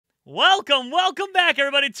Welcome back,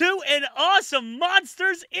 everybody, to an awesome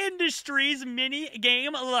Monsters Industries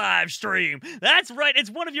mini-game live stream. That's right,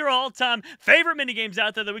 it's one of your all-time favorite mini-games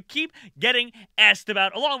out there that we keep getting asked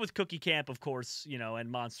about, along with Cookie Camp, of course, you know,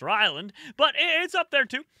 and Monster Island, but it's up there,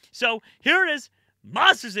 too. So, here it is.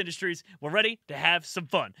 Monsters Industries, we're ready to have some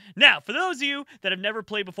fun. Now, for those of you that have never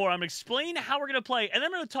played before, I'm going to explain how we're going to play, and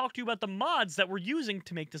then I'm going to talk to you about the mods that we're using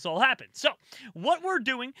to make this all happen. So, what we're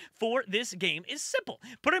doing for this game is simple.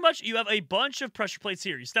 Pretty much, you have a bunch of pressure plates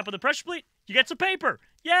here. You step on the pressure plate, you get some paper.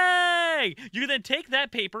 Yay! You can then take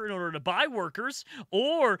that paper in order to buy workers,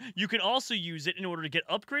 or you can also use it in order to get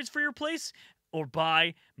upgrades for your place, or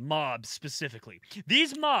buy mobs specifically.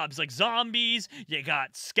 These mobs, like zombies, you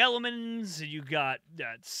got skeletons, you got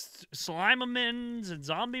slimemans and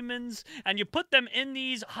zombiemans, and you put them in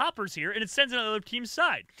these hoppers here, and it sends it on the other team's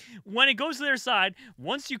side. When it goes to their side,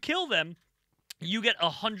 once you kill them, you get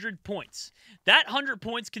 100 points. That 100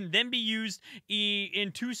 points can then be used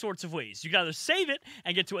in two sorts of ways. You can either save it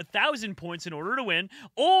and get to 1,000 points in order to win,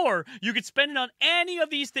 or you could spend it on any of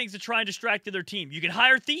these things to try and distract the other team. You can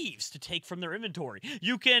hire thieves to take from their inventory.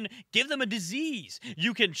 You can give them a disease.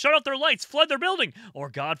 You can shut off their lights, flood their building, or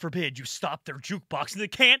God forbid, you stop their jukebox and they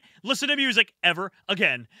can't listen to music ever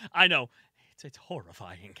again. I know. It's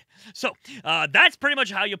horrifying. So, that's pretty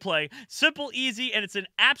much how you play. Simple, easy, and it's an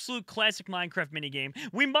absolute classic Minecraft minigame.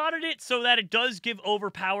 We modded it so that it does give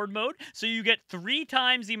overpowered mode, so you get 3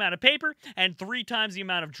 times the amount of paper and 3 times the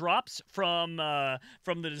amount of drops from the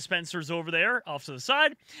dispensers over there off to the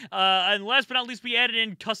side. And last but not least, we added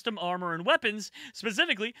in custom armor and weapons,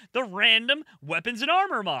 specifically the random weapons and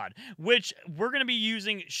armor mod, which we're going to be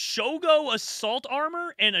using Shogo assault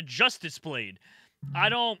armor and a Justice Blade. I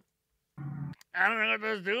don't know what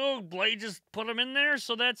those do. Blade just put them in there,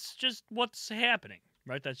 so that's just what's happening,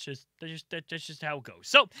 right? That's just how it goes.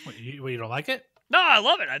 So, you don't like it? No, I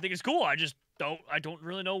love it. I think it's cool. I don't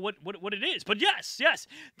really know what it is. But yes.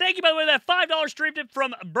 Thank you, by the way, that $5 stream tip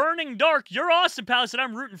from Burning Dark. You're awesome, Palace, and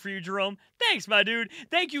I'm rooting for you, Jerome. Thanks, my dude.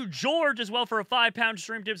 Thank you, George, as well, for a £5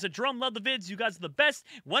 stream tip. Said, Jerome, love the vids. You guys are the best.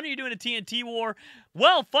 When are you doing a TNT war?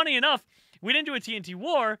 Well, funny enough, we didn't do a TNT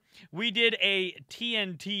war. We did a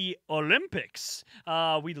TNT Olympics.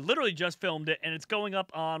 We literally just filmed it, and it's going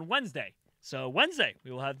up on Wednesday. So Wednesday, we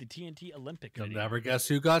will have the TNT Olympic video. You'll never guess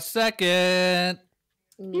who got second.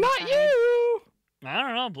 Not you! I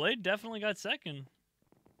don't know. Blade definitely got second.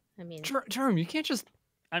 I mean, Jerome, you can't just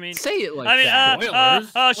say it like that.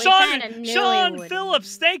 Sean Phillips,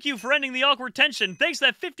 Phillips, thank you for ending the awkward tension. Thanks for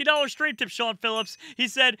that $50 stream tip, Sean Phillips. He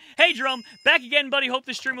said, hey, Jerome, back again, buddy. Hope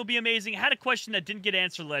this stream will be amazing. Had a question that didn't get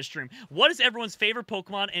answered last stream. What is everyone's favorite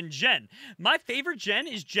Pokemon and Gen? My favorite Gen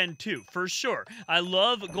is Gen 2, for sure. I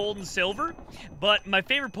love Gold and Silver, but my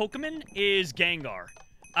favorite Pokemon is Gengar.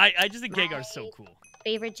 I just think Gengar is so cool.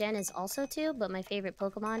 Favorite Gen is also 2, but my favorite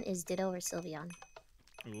Pokemon is Ditto or Sylveon.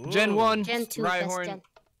 Ooh. Gen 1, Gen 2, best Gen.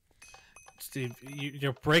 Steve,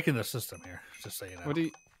 you're breaking the system here, just so you know. What do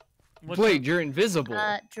you... Blade, you're invisible.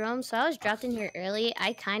 Jerome, so I was dropped in here early.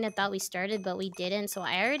 I kind of thought we started, but we didn't, so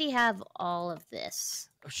I already have all of this.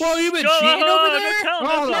 Well, you've been cheating over there?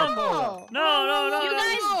 No. You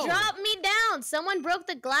guys dropped me down. Someone broke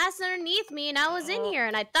the glass underneath me, and I was in here,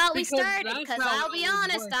 and I thought we started, because I'll be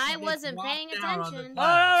honest, I wasn't paying attention.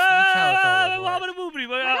 I'm not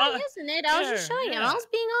using it. I was just showing him. I was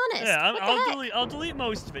being honest. Yeah, I'll delete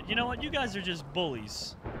most of it. You know what? You guys are just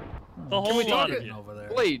bullies. The whole lot of you. Over there.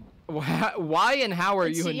 Blade, why and how are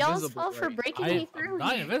you invisible? Y'all's fault for breaking me through. I'm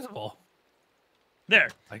not invisible. There.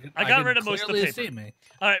 I got rid of most of the paper. See me.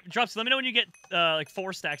 All right, Drops, let me know when you get like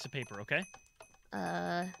 4 stacks of paper, okay?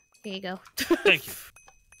 Here you go. Thank you.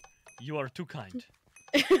 You are too kind.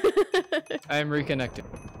 I am reconnected.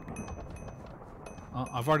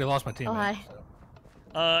 I've already lost my teammate. Oh, hi.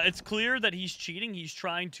 So. It's clear that he's cheating. He's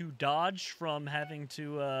trying to dodge from having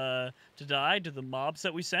to die to the mobs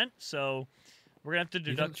that we sent. So we're gonna have to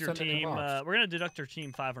deduct your team. We're gonna deduct your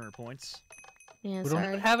team 500 points. Yeah, we don't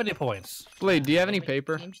even have any points. Blade, do you have any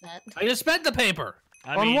paper? I just spent the paper.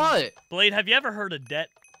 On what? Blade, have you ever heard of debt?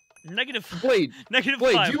 Negative. Blade. Negative.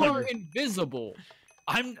 Blade, 500. you are invisible.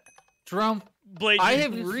 I'm Jerome. Blade, I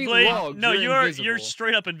have relogged. No, you're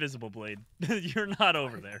straight up invisible, Blade. You're not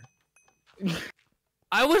over there.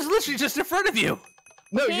 I was literally just in front of you.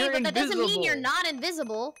 No, okay, you're but that invisible. doesn't mean you're not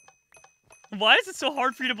invisible. Why is it so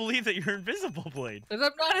hard for you to believe that you're invisible, Blade? Because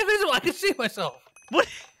I'm not invisible. I can see myself. What?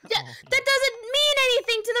 That doesn't mean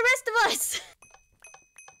anything to the rest of us.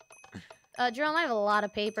 Jerome, I have a lot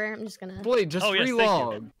of paper. I'm just gonna. Blade, just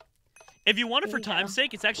relog. If you want it for time's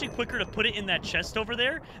sake, it's actually quicker to put it in that chest over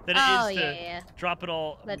there than it is to drop it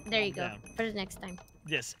all. But there you go. Down. For the next time.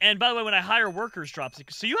 Yes, and by the way, when I hire workers, Dropsy,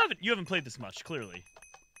 so you haven't played this much, clearly.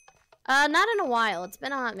 Not in a while. It's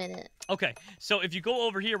been a hot minute. Okay, so if you go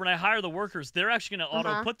over here, when I hire the workers, they're actually gonna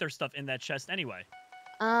auto put their stuff in that chest anyway.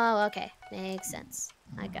 Oh, okay. Makes sense.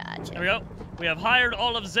 I gotcha. There we go. We have hired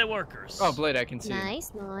all of the workers. Oh, Blade, I can see.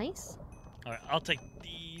 Nice, nice. All right, I'll take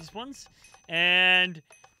these ones. And,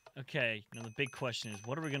 okay, now the big question is,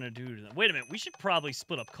 what are we going to do to them? Wait a minute, we should probably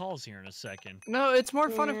split up calls here in a second. No, it's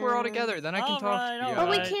more fun if we're all together. Then I can talk to you. But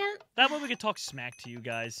we can't. That way we can talk smack to you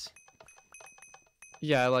guys.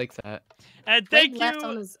 Yeah, I like that. And thank you.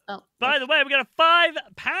 By the way, we got a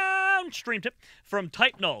 £5 stream tip from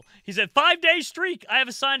Type Null. He said, 5-day streak. I have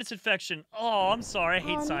a sinus infection. Oh, I'm sorry. I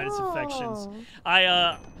hate sinus infections. I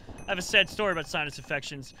have a sad story about sinus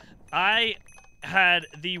infections. I had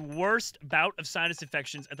the worst bout of sinus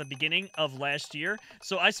infections at the beginning of last year.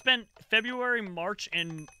 So I spent February, March,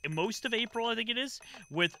 and most of April, I think it is,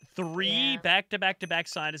 with 3 back-to-back-to-back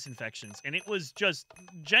sinus infections. And it was just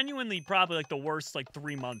genuinely probably like the worst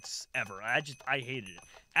 3 months ever. I hated it.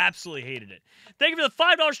 Absolutely hated it. Thank you for the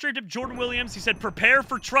 $5 stream tip, Jordan Williams. He said, prepare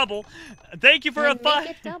for trouble. Thank you for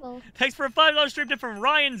Thanks for a $5 stream tip from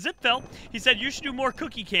Ryan Zipfel. He said, you should do more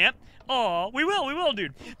cookie camp. Oh, we will,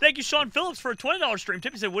 dude. Thank you, Sean Phillips, for a $20 stream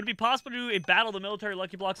tip. He said, would it be possible to do a battle of the military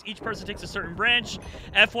lucky blocks? Each person takes a certain branch.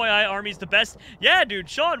 FYI, Army's the best. Yeah, dude,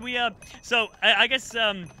 Sean, so I guess,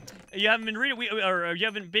 you haven't been reading, or you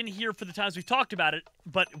haven't been here for the times we've talked about it,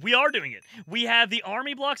 but we are doing it. We have the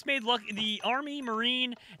Army blocks made, the Army,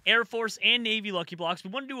 Marine, Air Force, and Navy lucky blocks. We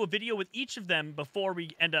want to do a video with each of them before we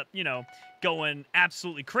end up, going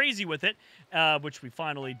absolutely crazy with it, which we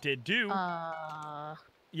finally did do.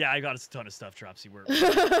 Yeah, I got a ton of stuff, Dropsy. We're killing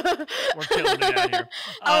it out here.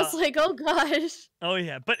 I was like, oh gosh. Oh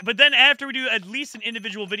yeah, but then after we do at least an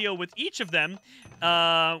individual video with each of them,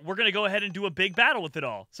 we're gonna go ahead and do a big battle with it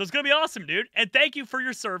all. So it's gonna be awesome, dude. And thank you for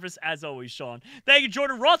your service as always, Sean. Thank you,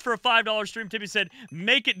 Jordan Roth, for a $5 stream tip. He said,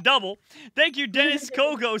 make it double. Thank you, Dennis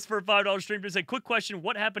Kogos, for a $5 stream tip. He said, quick question: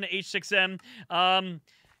 what happened to H6M?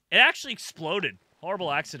 It actually exploded. Horrible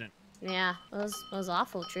accident. Yeah, it was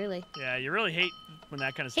awful, truly. Yeah, you really hate when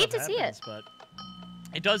that kind of stuff happens. See it. But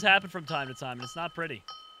it does happen from time to time, and it's not pretty.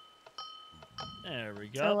 There we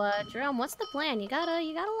go. So, Jerome, what's the plan? You got a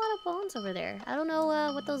lot of bones over there. I don't know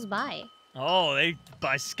what those buy. Oh, they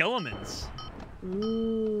buy skeletons.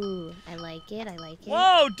 Ooh, I like it. I like it.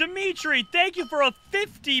 Whoa, Dimitri, thank you for a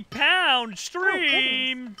 £50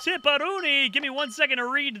 stream. Tipperoni. Give me 1 second to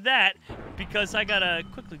read that because I gotta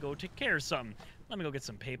quickly go take care of something. Let me go get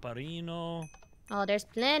some peperino. Oh, there's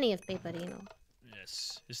plenty of peperino.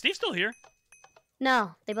 Yes. Is Steve still here?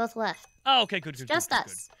 No, they both left. Oh, okay, good. Just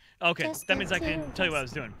us. Good. Okay, that means I can tell you what I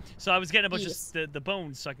was doing. So I was getting a bunch of the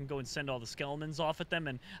bones so I can go and send all the skeletons off at them,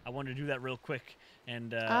 and I wanted to do that real quick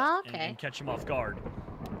and, and catch them off guard.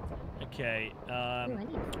 Okay.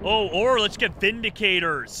 Or let's get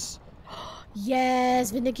Vindicators.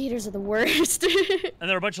 Yes, Vindicators are the worst. And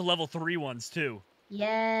there are a bunch of level 3 ones, too.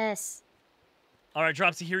 Yes. All right,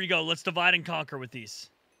 Dropsy, here you go. Let's divide and conquer with these.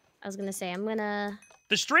 I was gonna say, I'm gonna...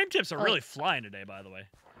 The stream tips are really flying today, by the way.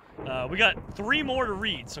 We got 3 more to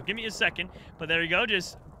read, so give me a second. But there you go,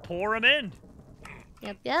 just pour them in.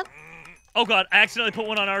 Yep. Oh, God, I accidentally put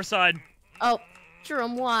one on our side. Oh,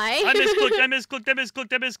 Jerome, why? I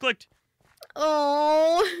misclicked.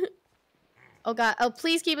 Oh. Oh, God. Oh,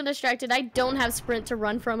 please keep him distracted. I don't have sprint to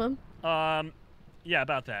run from him. Yeah,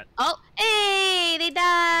 about that. Oh, hey, they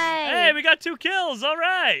died. Hey, we got 2 kills. All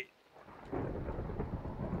right.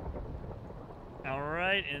 All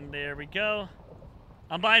right, and there we go.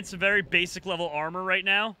 I'm buying some very basic level armor right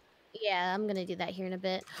now. Yeah, I'm gonna do that here in a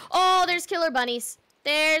bit. Oh, there's killer bunnies.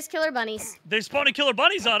 They're spawning killer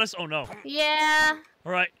bunnies on us. Oh no. Yeah.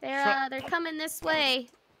 All right. They're coming this way.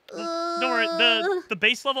 Don't worry, the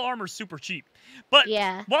base level armor is super cheap. But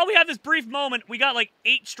while we have this brief moment, we got like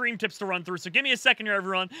 8 stream tips to run through. So give me a second here,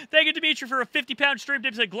 everyone. Thank you, Dimitri, for a £50 stream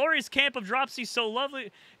tip. It's a glorious camp of Dropsy, so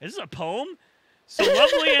lovely. Is this a poem? So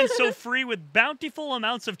lovely and so free with bountiful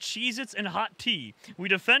amounts of Cheez-Its and hot tea. We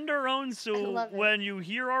defend our own, so when you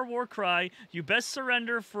hear our war cry, you best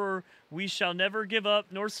surrender, for we shall never give up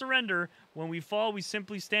nor surrender. When we fall, we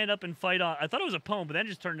simply stand up and fight on. I thought it was a poem, but then it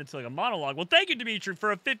just turned into like a monologue. Well, thank you, Dimitri,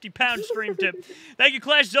 for a £50 stream tip. Thank you,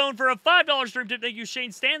 Clash Zone, for a $5 stream tip. Thank you,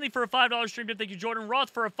 Shane Stanley, for a $5 stream tip. Thank you, Jordan Roth,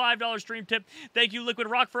 for a $5 stream tip. Thank you, Liquid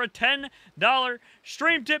Rock, for a $10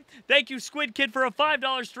 stream tip. Thank you, Squid Kid, for a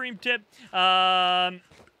 $5 stream tip.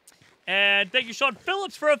 And thank you, Sean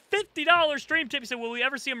Phillips, for a $50 stream tip. He said, will we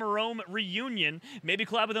ever see a Jerome reunion? Maybe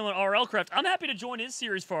collab with him on RL Craft. I'm happy to join his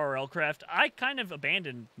series for RL Craft. I kind of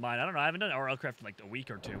abandoned mine. I don't know. I haven't done RL Craft in like a week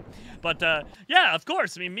or two. But, yeah, of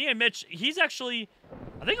course. I mean, me and Mitch, he's actually...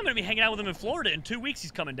 I think I'm going to be hanging out with him in Florida. In 2 weeks,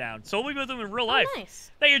 he's coming down. So we'll be with him in real life.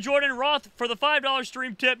 Nice. Thank you, Jordan Roth, for the $5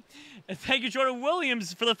 stream tip. And thank you, Jordan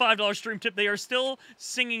Williams, for the $5 stream tip. They are still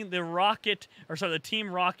singing the Rocket... Or, sorry, the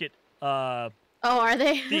Team Rocket, Oh, are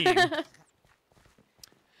they? theme.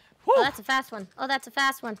 Oh, that's a fast one. Oh, that's a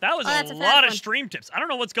fast one. That was a lot of stream tips. I don't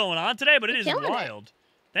know what's going on today, but it is wild.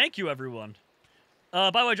 Thank you, everyone. By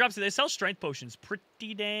the way, Dropsy, they sell strength potions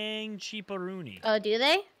pretty dang cheaparoonie. Oh, do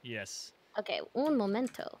they? Yes. Okay, un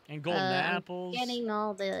momento. And golden apples. I'm getting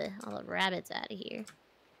all the rabbits out of here.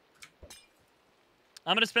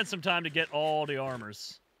 I'm going to spend some time to get all the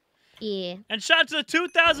armors. Yeah. And shout out to the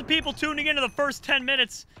 2,000 people tuning into the first 10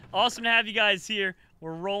 minutes. Awesome to have you guys here.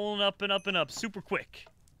 We're rolling up and up and up super quick.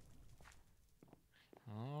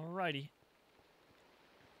 Alrighty.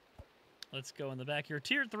 Let's go in the back here.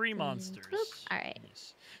 Tier 3 monsters. Alright.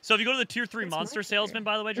 Nice. So if you go to the Tier 3 monster salesman,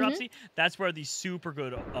 by the way, Dropsy, that's where the super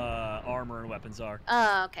good armor and weapons are.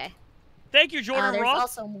 Oh, okay. Thank you, Jordan there's Roth.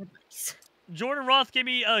 Also more buddies. Jordan Roth gave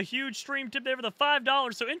me a huge stream tip there for the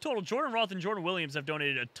 $5. So in total, Jordan Roth and Jordan Williams have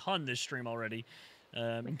donated a ton this stream already.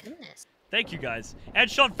 My goodness. Thank you, guys.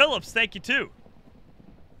 And Sean Phillips, thank you, too.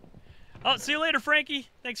 Oh, see you later, Frankie.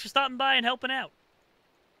 Thanks for stopping by and helping out.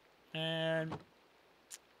 And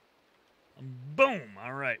boom.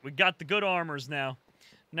 All right, we got the good armors now.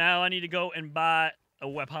 Now I need to go and buy a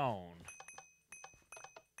weapon.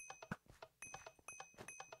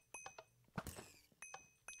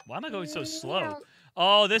 Why am I going so slow?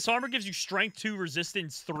 Oh, this armor gives you strength 2,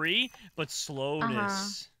 resistance 3, but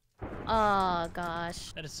slowness. Oh,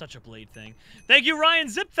 gosh. That is such a Blade thing. Thank you, Ryan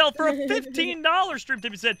Zipfeld, for a $15 stream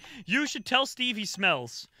tip. He said, you should tell Steve he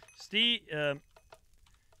smells. Steve?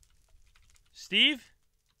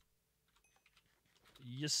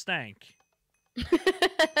 You stank.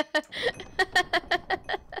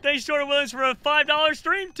 Thanks, Jordan Williams, for a $5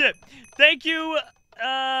 stream tip. Thank you,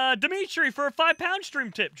 Dimitri, for a £5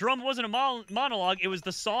 stream tip. Jerome, wasn't a monologue. It was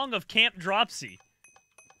the song of Camp Dropsy.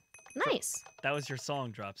 Nice. That was your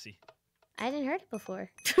song, Dropsy. I hadn't heard it before.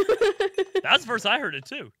 That's the first I heard it,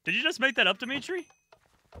 too. Did you just make that up, Dimitri?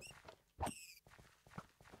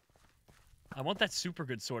 I want that super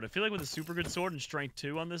good sword. I feel like with a super good sword and strength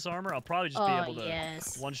 2 on this armor, I'll probably just be able to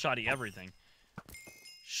one-shotty everything.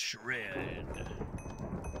 Shred.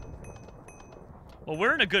 Well,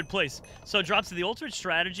 we're in a good place. So, Dropsy, the ultimate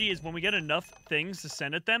strategy is when we get enough things to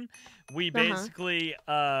send at them, we basically,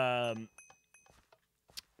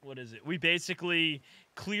 what is it? We basically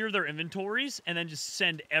clear their inventories and then just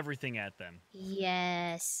send everything at them.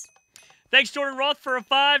 Yes. Thanks, Jordan Roth, for a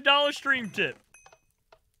 $5 stream tip.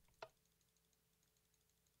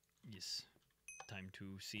 Yes. Time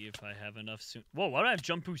to see if I have enough soon. Whoa, why do I have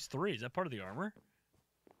jump boost 3? Is that part of the armor?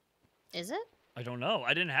 Is it? I don't know.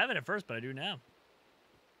 I didn't have it at first, but I do now.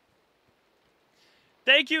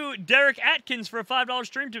 Thank you, Derek Atkins, for a $5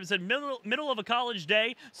 stream tip. It said, middle of a college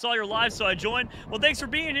day. Saw your live, so I joined. Well, thanks for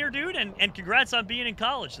being here, dude, and congrats on being in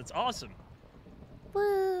college. That's awesome.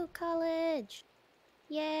 Woo, college.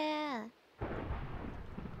 Yeah.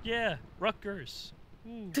 Yeah, Rutgers.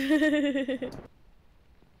 Okay.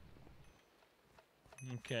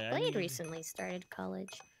 Blade recently started college.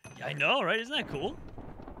 Yeah, I know, right? Isn't that cool?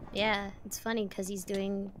 Yeah, it's funny because he's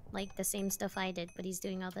doing like the same stuff I did, but he's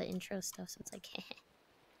doing all the intro stuff, so it's like,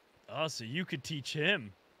 oh, so you could teach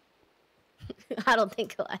him. I don't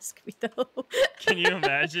think he'll ask me though. Can you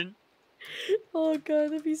imagine? Oh god,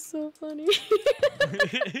 that'd be so funny.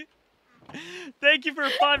 Thank you for a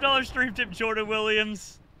 $5 stream tip, Jordan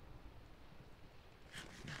Williams.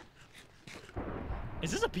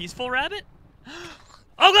 Is this a peaceful rabbit?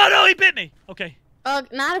 Oh god, no, he bit me! Okay. Oh,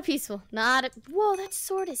 not a peaceful. Not a... Whoa, that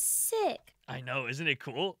sword is sick. I know, isn't it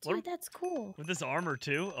cool? Dude, that's cool. With this armor,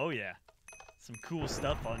 too? Oh, yeah. Some cool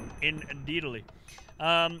stuff on Indeedly.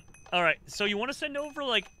 Alright, so you want to send over,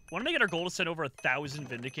 like... Want to make it our goal to send over 1,000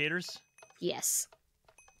 Vindicators? Yes.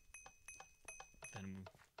 Then,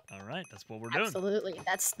 alright, that's what we're doing. Absolutely.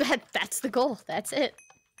 That's the goal. That's it.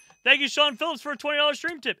 Thank you, Sean Phillips, for a $20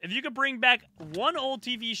 stream tip. If you could bring back one old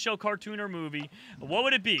TV show, cartoon, or movie, what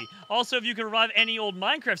would it be? Also, if you could revive any old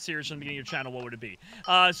Minecraft series from the beginning of your channel, what would it be?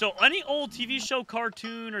 So any old TV show,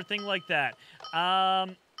 cartoon, or thing like that.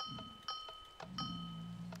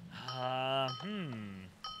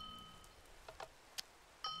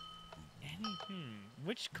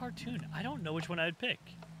 Which cartoon? I don't know which one I'd pick.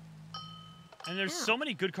 And there's so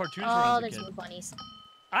many good cartoons around. Oh, there's no bunnies.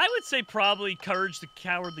 I would say probably Courage the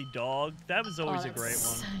Cowardly Dog. That was always a great one.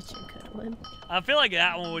 Such a good one. I feel like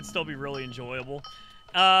that one would still be really enjoyable.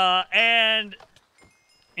 And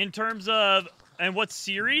in terms of, and what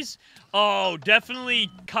series? Oh, definitely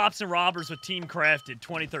Cops and Robbers with Team Crafted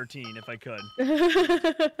 2013, if I could.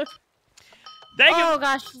 Thank you. Oh,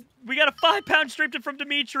 gosh. We got a 5-pound stream tip from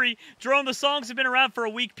Dimitri. Jerome, the songs have been around for a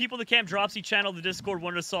week. People in the Camp Dropsy channel, the Discord,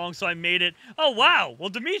 wanted a song, so I made it. Oh, wow. Well,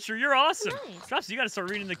 Dimitri, you're awesome. Nice. Dropsy, you got to start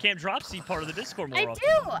reading the Camp Dropsy part of the Discord more often.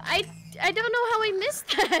 I do. I don't know how I missed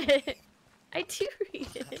that. I do read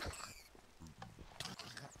it.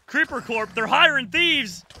 Creeper Corp, they're hiring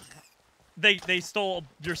thieves. They stole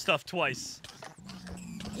your stuff twice.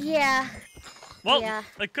 Yeah. Well, yeah.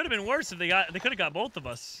 It could have been worse if they could have got both of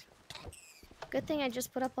us. Good thing I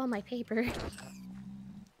just put up all my paper.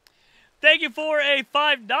 Thank you for a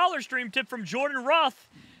 $5 stream tip from Jordan Roth.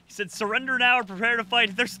 He said, surrender now or prepare to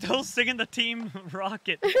fight. They're still singing the Team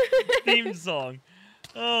Rocket theme song.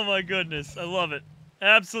 Oh my goodness. I love it.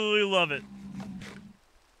 Absolutely love it.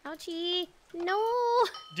 Ouchie. No.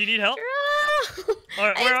 Do you need help? All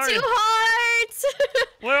right, where I have are you? 2 hearts.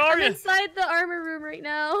 Where are you? I'm inside the armor room right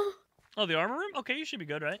now. Oh, the armor room? Okay, you should be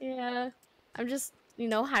good, right? Yeah. I'm just, you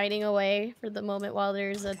know, hiding away for the moment while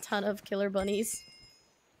there's a ton of killer bunnies.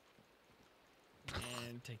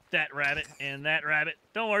 And take that rabbit and that rabbit.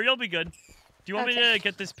 Don't worry, you'll be good. Do you want me to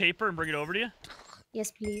get this paper and bring it over to you?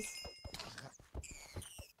 Yes, please.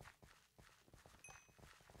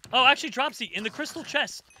 Oh, actually, Dropsy, in the crystal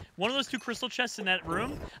chest. One of those 2 crystal chests in that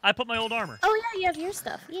room, I put my old armor. Oh, yeah, you have your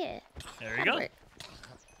stuff. Yeah. There you go.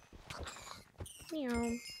 Meow.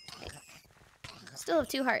 Okay. Still have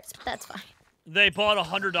 2 hearts, but that's fine. They bought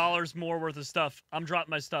 $100 more worth of stuff. I'm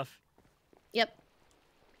dropping my stuff. Yep.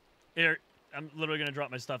 Here, I'm literally going to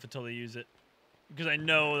drop my stuff until they use it. Because I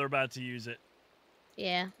know they're about to use it.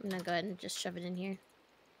 Yeah, I'm gonna go ahead and just shove it in here.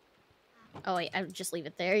 Oh, wait, I would just leave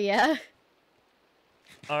it there, yeah.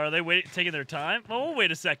 Are they taking their time? Well, we'll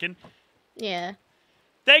wait a second. Yeah.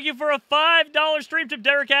 Thank you for a $5 stream tip,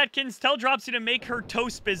 Derek Atkins. Tell Dropsy to make her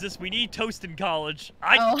toast business. We need toast in college.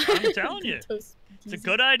 I'm telling you. It's a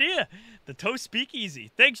good idea. The Toast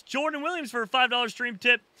Speakeasy. Thanks, Jordan Williams, for a $5 stream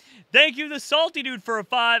tip. Thank you, the Salty Dude, for a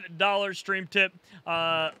 $5 stream tip.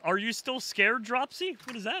 Are you still scared, Dropsy?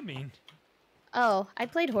 What does that mean? Oh, I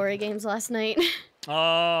played horror games last night.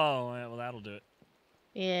 Oh, yeah, well, that'll do it.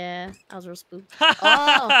 Yeah, I was real spooked.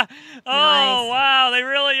 Oh, nice. Wow, you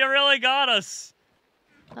really got us.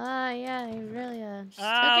 Yeah, I really just took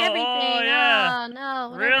Oh, everything. yeah. Oh,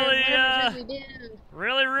 no. Really, whatever should we do?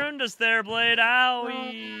 Really ruined us there, Blade.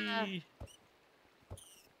 Owie.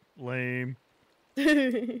 Lame.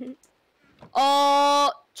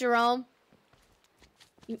 Oh, Jerome.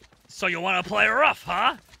 So you want to play rough,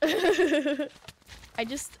 huh? I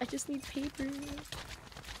just need paper.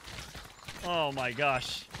 Oh my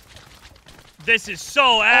gosh. This is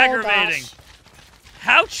so aggravating. Gosh.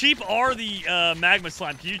 How cheap are the magma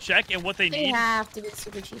slime? Can you check and what they They need? have to be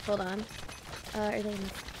super cheap. Hold on. Are they in the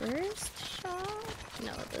first shop?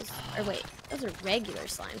 No, those. Or wait, those are regular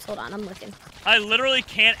slimes. Hold on, I'm looking. I literally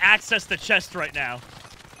can't access the chest right now.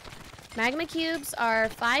 Magma cubes are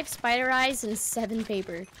 5 spider eyes and 7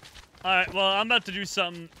 paper. Alright, well, I'm about to do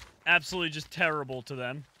something absolutely just terrible to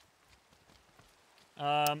them.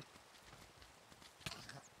 Oh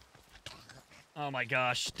my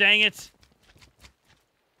gosh. Dang it.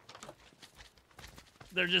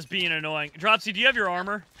 They're just being annoying. Dropsy, do you have your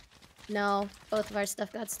armor? No, both of our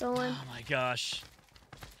stuff got stolen. Oh my gosh.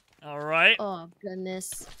 Alright. Oh,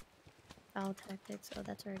 goodness. Foul tactics. Oh,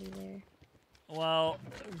 that's already there. Well,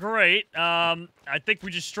 great. I think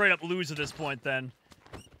we just straight up lose at this point then.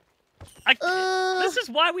 This is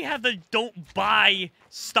why we have the don't buy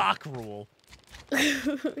stock rule.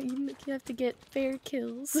 You have to get fair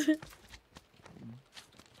kills.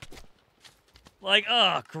 Like,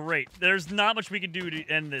 oh, great. There's not much we can do to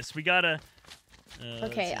end this. We gotta...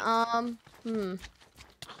 Okay, Ow!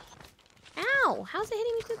 How's it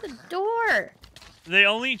hitting me through the door? The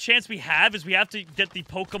only chance we have is we have to get the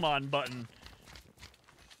Pokemon button.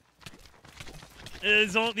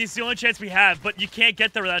 It's the only chance we have, but you can't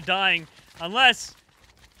get there without dying. Unless...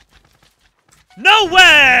 No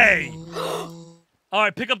way!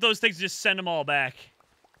 Alright, pick up those things and just send them all back.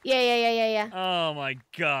 Yeah. Oh my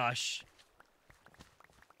gosh.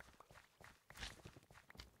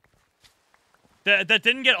 That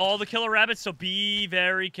didn't get all the killer rabbits, so be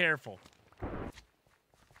very careful.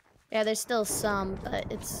 Yeah, there's still some,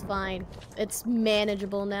 but it's fine. It's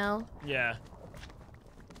manageable now. Yeah.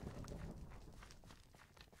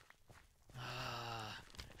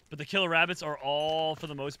 But the killer rabbits are all, for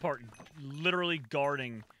the most part, literally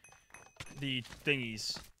guarding the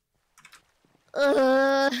thingies.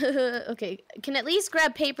 Okay. Can at least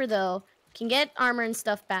grab paper though. Can get armor and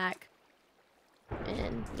stuff back.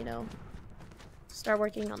 And, you know, start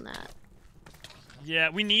working on that. Yeah,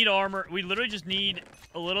 we need armor. We literally just need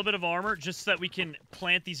a little bit of armor just so that we can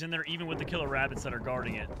plant these in there even with the killer rabbits that are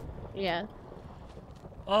guarding it. Yeah.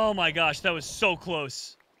 Oh my gosh, that was so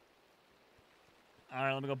close. All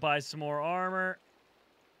right, let me go buy some more armor.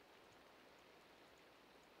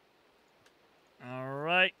 All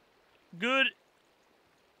right. Good.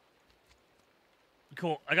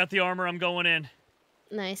 Cool. I got the armor. I'm going in.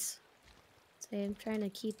 Nice. So I'm trying to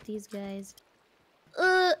keep these guys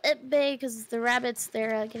at bay because the rabbits,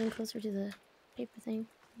 they're getting closer to the paper thing.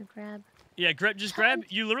 I'm gonna grab. Yeah, just grab.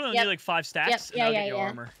 You literally only need like 5 stacks. Yep. And I'll get your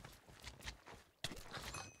armor.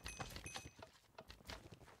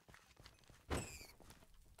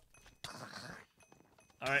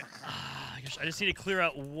 All right. I just need to clear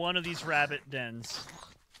out one of these rabbit dens.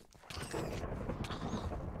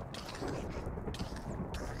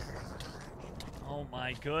 Oh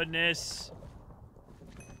my goodness.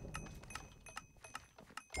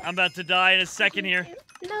 I'm about to die in a second here.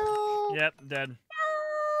 No. Yep, dead. No.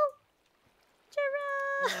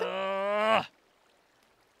 Jerome.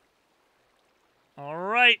 All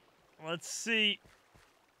right. Let's see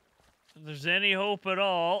if there's any hope at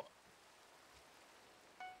all.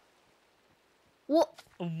 What?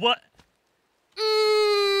 What?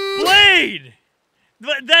 Blade!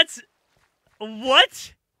 That's...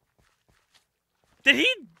 What? Did he...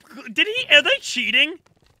 Are they cheating?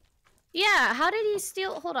 Yeah, how did he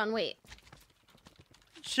steal... Hold on, wait.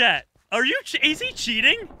 Chat, are you... Is he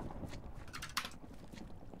cheating?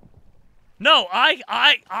 No,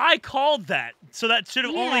 I called that, so that should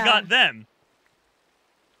have only got them.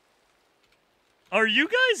 Are you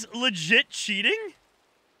guys legit cheating?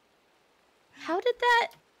 How did that...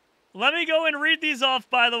 Let me go and read these off,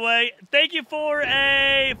 by the way. Thank you for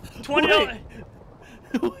a $20...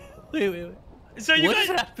 Wait. So you guys,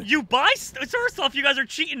 you buy... First off, you guys are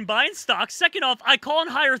cheating buying stock. Second off, I call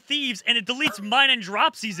and hire thieves, and it deletes mine and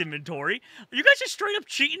Dropsy's inventory. Are you guys just straight up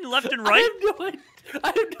cheating left and right?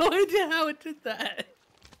 I have no idea how it did that.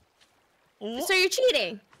 So you're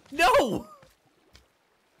cheating? No!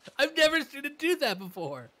 I've never seen it do that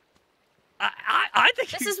before. I think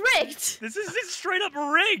this is rigged. This is straight up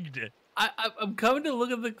rigged. I'm coming to look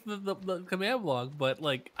at the command log, but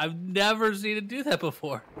like I've never seen it do that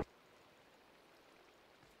before.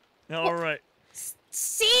 All right.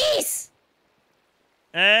 Cease.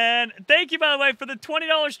 And thank you, by the way, for the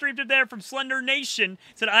 $20 stream tip there from Slender Nation.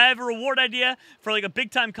 Said, I have a reward idea for like a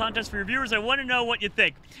big-time contest for your viewers. I want to know what you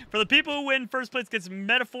think. For the people who win, first place gets a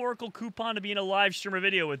metaphorical coupon to be in a live stream or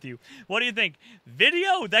video with you. What do you think?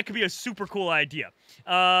 Video? That could be a super cool idea.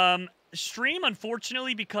 Stream,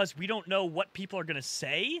 unfortunately, because we don't know what people are going to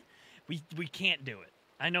say, we can't do it.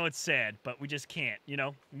 I know it's sad, but we just can't, you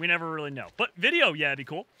know? We never really know. But video, yeah, it'd be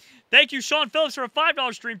cool. Thank you, Sean Phillips, for a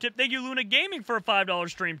 $5 stream tip. Thank you, Luna Gaming, for a $5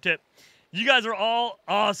 stream tip. You guys are all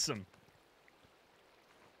awesome.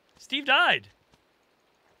 Steve died.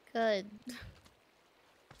 Good.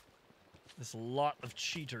 There's a lot of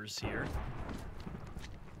cheaters here.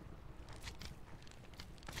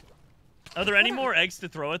 Are there any more eggs to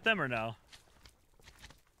throw at them or no?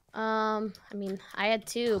 I mean, I had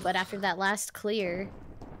 2, but after that last clear...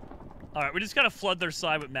 Alright, we just gotta flood their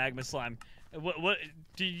side with magma slime. What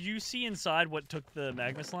did you see inside what took the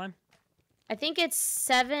magma slime? I think it's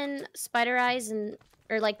 7 spider eyes and...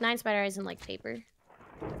 Or like 9 spider eyes and like paper.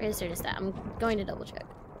 Or is there just that? I'm going to double check.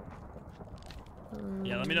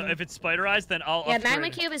 Yeah, let me know. If it's spider eyes, then I'll Yeah, upgrade. magma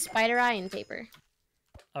cube is spider eye and paper.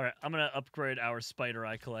 Alright, I'm gonna upgrade our spider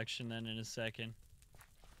eye collection then in a second.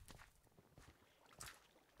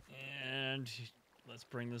 And let's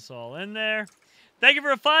bring this all in there. Thank you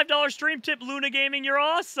for a $5 stream tip, Luna Gaming. You're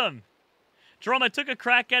awesome. Jerome, I took a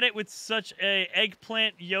crack at it with such a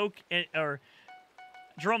eggplant yolk,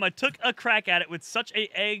 Jerome, I took a crack at it with such a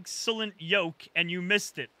excellent yolk, and you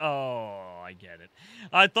missed it. Oh, I get it.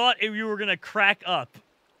 I thought you were gonna crack up.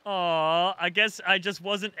 Aw, I guess I just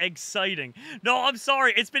wasn't exciting. No, I'm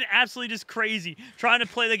sorry. It's been absolutely just crazy trying to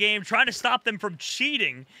play the game, trying to stop them from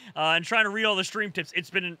cheating, and trying to read all the stream tips.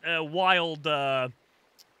 It's been a wild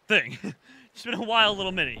thing. It's been a wild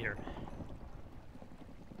little minute here.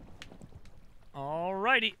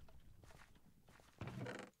 Alrighty.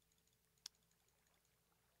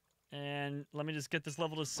 And let me just get this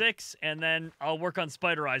level to 6, and then I'll work on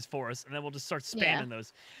spider eyes for us, and then we'll just start spamming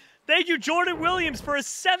those. Thank you, Jordan Williams, for a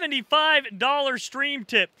 $75 stream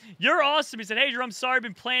tip. You're awesome. He said, hey, Jerome, sorry, I've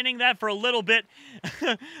been planning that for a little bit.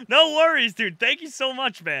 No worries, dude. Thank you so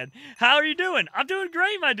much, man. How are you doing? I'm doing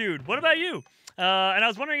great, my dude. What about you? And I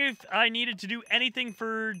was wondering if I needed to do anything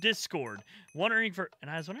for Discord. I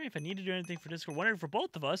was wondering if I needed to do anything for Discord. Wondering for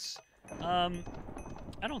both of us. I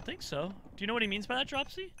don't think so. Do you know what he means by that,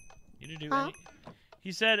 Dropsy? Need to do any...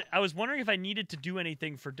 He said, I was wondering if I needed to do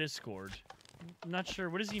anything for Discord. I'm not sure.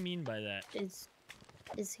 What does he mean by that? Is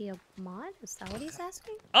he a mod? Is that what he's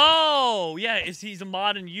asking? Oh, yeah. He's a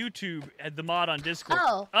mod on YouTube, the mod on Discord.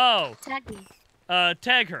 Oh. Tag me.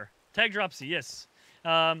 Tag her. Tag Dropsy, yes.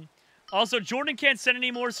 Also, Jordan can't send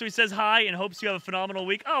anymore, so he says hi and hopes you have a phenomenal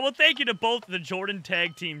week. Oh, well, thank you to both the Jordan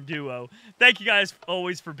tag team duo. Thank you guys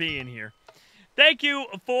always for being here. Thank you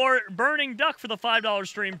for Burning Duck for the $5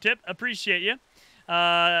 stream tip. Appreciate you.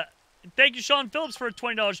 Thank you, Sean Phillips, for a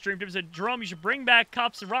 $20 stream tip. He said, Jerome, you should bring back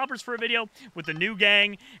Cops and Robbers for a video with the new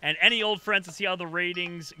gang and any old friends to see how the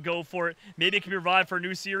ratings go for it. Maybe it can be revived for a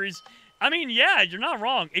new series. I mean, yeah, you're not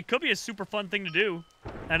wrong. It could be a super fun thing to do,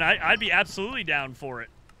 and I'd be absolutely down for it.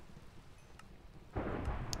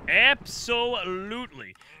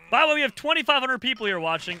 Absolutely. By the way, we have 2,500 people here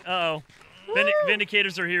watching. Uh-oh.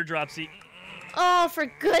 Vindicators are here, Dropsy. Oh, for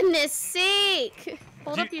goodness sake.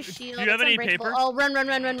 Hold up your shield. Do you have any paper? Oh, run.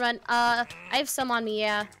 I have some on me,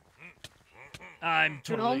 yeah. I'm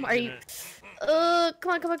totally Jerome, are you...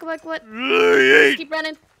 come on. Keep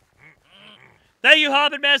running. Thank you,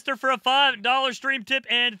 Hobbit Master, for a $5 stream tip,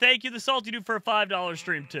 and thank you, the Salty Dude, for a $5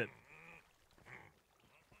 stream tip.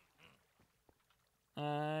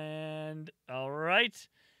 And, all right.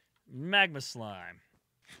 Magma Slime.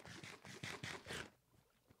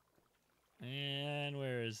 And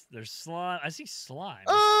there's slime. I see slime.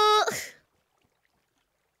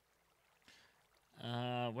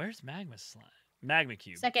 Where's Magma Slime? Magma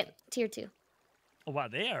Cube. Second, tier 2. Oh, wow,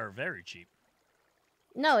 they are very cheap.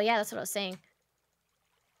 No, yeah, that's what I was saying.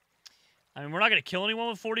 I mean, we're not going to kill anyone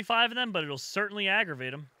with 45 of them, but it'll certainly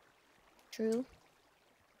aggravate them. True.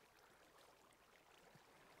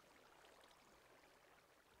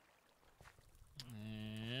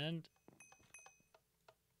 And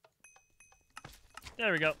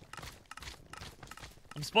there we go.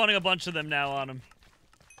 I'm spawning a bunch of them now on him.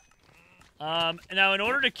 Now, in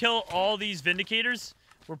order to kill all these Vindicators,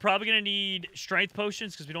 we're probably going to need strength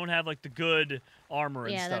potions because we don't have, like, the good armor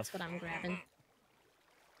and stuff. Yeah, that's what I'm grabbing.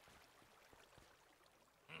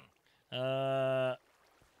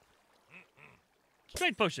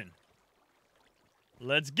 Strength potion.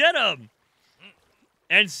 Let's get him!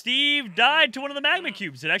 And Steve died to one of the magma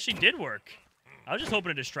cubes. It actually did work. I was just hoping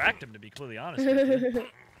to distract him, to be completely honest with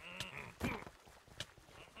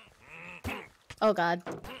you. Oh, God.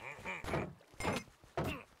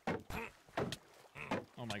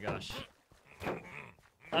 Oh, my gosh.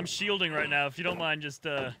 I'm shielding right now. If you don't mind, just,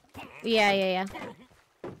 Yeah.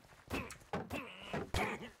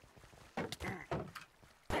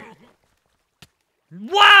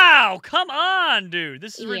 Wow! Come on, dude.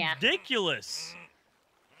 This is ridiculous.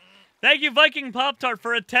 Thank you, Viking Pop-Tart,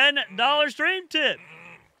 for a $10 stream tip.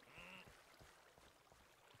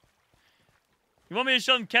 You want me to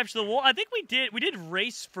show them capture the wool? I think we did. We did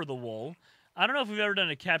race for the wool. I don't know if we've ever done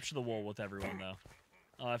a capture the wool with everyone, though.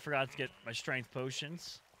 Oh, I forgot to get my strength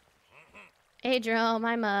potions. Hey, Jerome,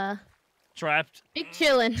 I'm, trapped.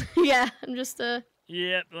 Chilling. Yeah, I'm just,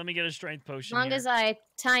 Yep, let me get a strength potion As long as I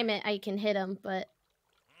time it, I can hit him, but...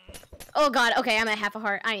 Oh, God. Okay, I'm at half a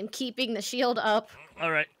heart. I am keeping the shield up.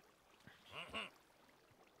 All right.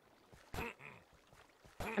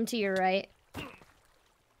 I'm to your right.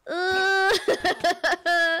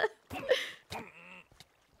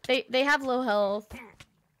 They have low health.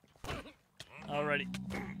 Alrighty.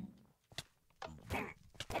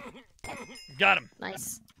 Got him.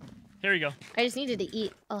 Nice. Here you go. I just needed to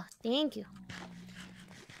eat. Oh, thank you.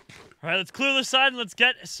 All right, let's clear this side and let's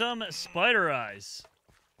get some spider eyes.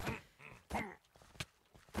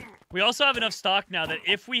 We also have enough stock now that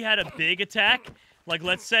if we had a big attack, like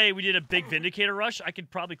let's say we did a big Vindicator rush, I could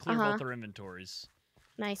probably clear both our inventories.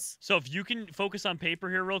 Nice. So if you can focus on paper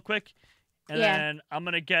here real quick, and then I'm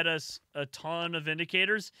going to get us a ton of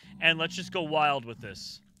Vindicators, and let's just go wild with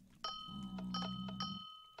this.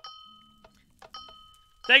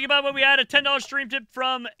 Thank you, by the way. We had a $10 stream tip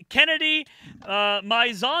from Kennedy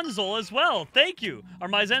Myzonzel as well. Thank you. Or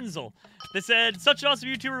Myzenzel. They said, such an awesome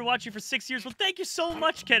YouTuber, watching you for 6 years. Well, thank you so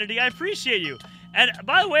much, Kennedy. I appreciate you. And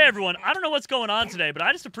by the way, everyone, I don't know what's going on today, but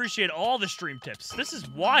I just appreciate all the stream tips. This is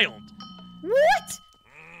wild. What?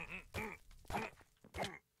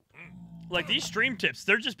 Like, these stream tips,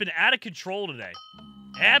 they've just been out of control today.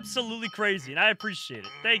 Absolutely crazy, and I appreciate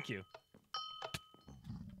it. Thank you.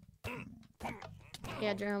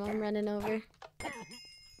 Yeah, Jerome, I'm running over.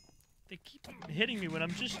 They keep hitting me when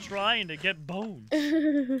I'm just trying to get bones.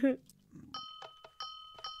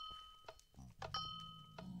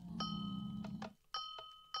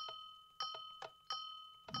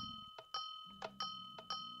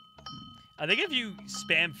 I think if you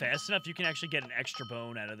spam fast enough, you can actually get an extra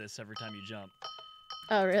bone out of this every time you jump.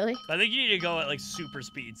 Oh, really? But I think you need to go at, like, super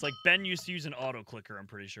speeds. Like, Ben used to use an auto-clicker, I'm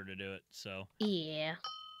pretty sure, to do it, so. Yeah.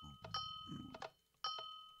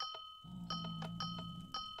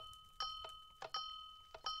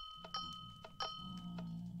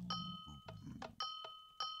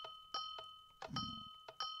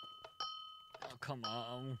 Oh, come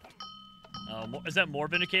on. Is that more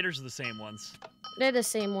Vindicators or the same ones? They're the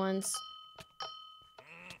same ones.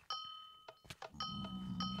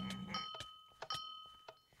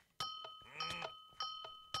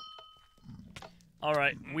 All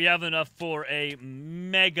right, we have enough for a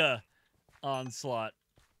mega onslaught.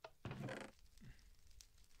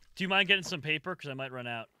 Do you mind getting some paper? Because I might run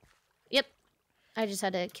out. Yep. I just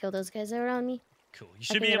had to kill those guys that were on me. Cool. You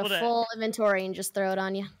should be able to... full inventory and just throw it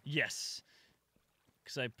on you. Yes.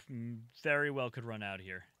 Because I very well could run out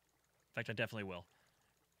here. In fact, I definitely will.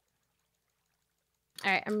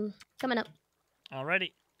 All right, I'm coming up.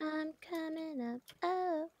 Alrighty. I'm coming up.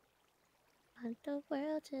 Oh. Want the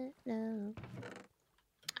world to know.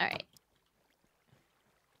 All right.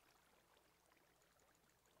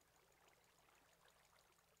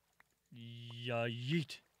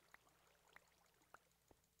 Yeet.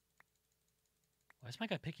 Why is my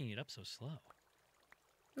guy picking it up so slow?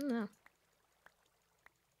 I don't know.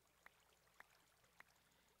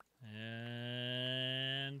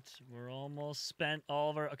 And we're almost spent all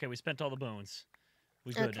of our... Okay, we spent all the bones.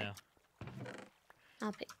 We good now.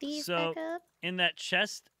 I'll pick these so, back up. In that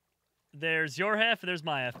chest, there's your half and there's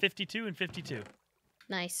my half. 52 and 52.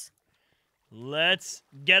 Nice. Let's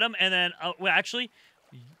get them, and then... well, actually,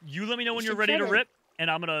 you let me know when you're ready to rip, and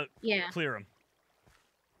I'm going to clear them.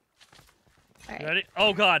 All right. Ready?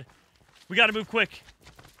 Oh, God. We got to move quick.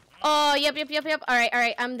 Oh, yep. All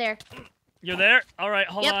right, I'm there. You're there? All right,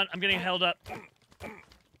 hold on. I'm getting held up.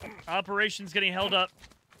 Operation's getting held up.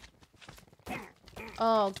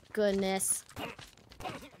 Oh, goodness.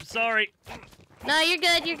 Sorry. No, you're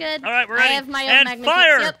good. All right, we're ready. I have my own and magnet.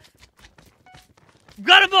 fire! Yep.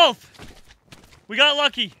 Got them both! We got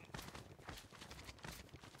lucky.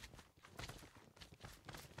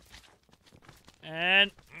 And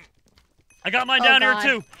I got mine down here,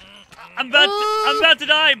 too. I'm about to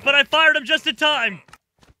die, but I fired him just in time.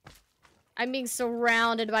 I'm being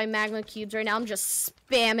surrounded by magma cubes right now. I'm just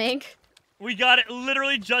spamming. We got it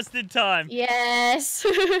literally just in time. Yes.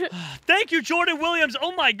 Thank you, Jordan Williams.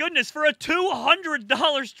 Oh, my goodness, for a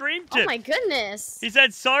 $200 stream tip. Oh, my goodness. He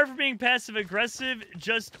said, sorry for being passive-aggressive,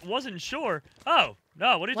 just wasn't sure. Oh,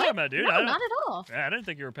 no, what are you talking about, dude? No, not at all. I didn't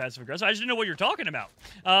think you were passive-aggressive. I just didn't know what you're talking about.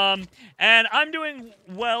 And I'm doing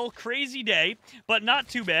well, crazy day, but not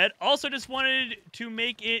too bad. Also just wanted to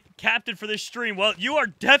make it captain for this stream. Well, you are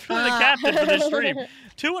definitely the captain for this stream.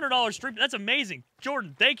 $200 stream, that's amazing.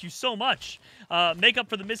 Jordan, thank you so much. Make up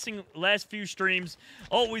for the missing last few streams.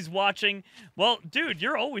 Always watching. Well, dude,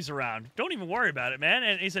 you're always around. Don't even worry about it, man.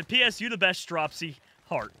 And he said, P.S. you the best, Stropsy.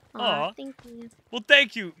 Heart. Aw, thank you. Well,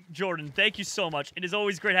 thank you, Jordan. Thank you so much. It is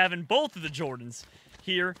always great having both of the Jordans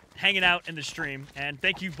here hanging out in the stream. And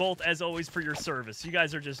thank you both, as always, for your service. You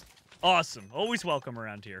guys are just awesome. Always welcome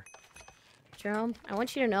around here. Jerome, I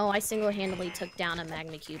want you to know I single-handedly took down a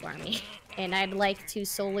Magma Cube army. And I'd like to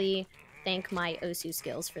solely thank my Osu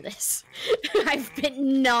skills for this. I've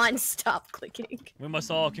been non-stop clicking. We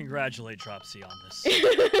must all congratulate Dropsy on this.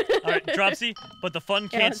 All right, Dropsy, but the fun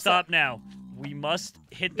can't stop now. We must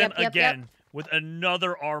hit them again with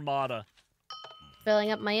another armada.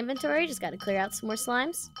 Filling up my inventory. Just got to clear out some more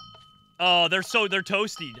slimes. Oh, they're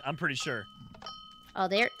toasty. I'm pretty sure. Oh,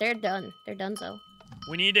 they're done. They're donezo.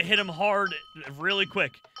 We need to hit them hard, really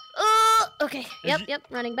quick. Oh, okay. Yep.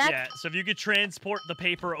 Running back. Yeah. So if you could transport the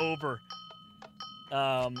paper over.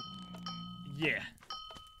 Yeah.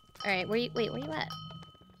 All right. Where you at?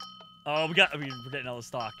 Oh, we're getting all the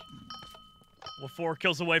stock. We're 4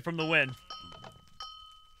 kills away from the win.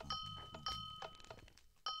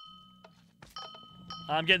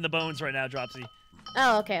 I'm getting the bones right now, Dropsy.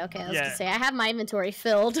 Oh, okay. I was gonna say I have my inventory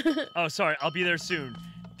filled. Oh, sorry. I'll be there soon.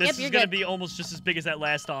 This is gonna good. be almost just as big as that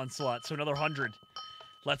last onslaught, so another 100.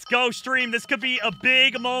 Let's go, stream. This could be a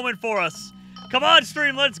big moment for us. Come on,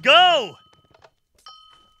 stream. Let's go.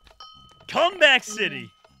 Comeback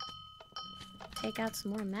City. take out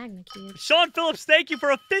some more magma cubes. Sean Phillips, thank you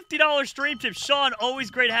for a $50 stream tip. Sean, always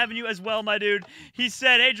great having you as well, my dude. He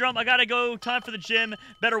said, hey, Drum, I got to go. Time for the gym.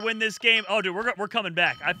 Better win this game. Oh, dude, we're coming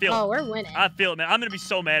back. I feel it. Oh, we're winning. I feel it, man. I'm going to be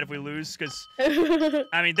so mad if we lose because,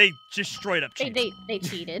 I mean, they just straight up cheated. They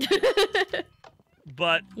cheated.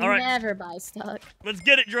 But, you all right. never buy stock. Let's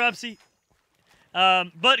get it, Dropsy.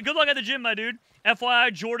 But good luck at the gym, my dude.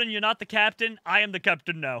 FYI, Jordan, you're not the captain. I am the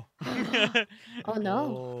captain now. Oh,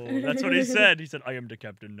 no. Oh, that's what he said. He said, I am the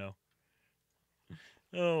captain now.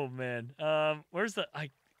 Oh, man. Where's the...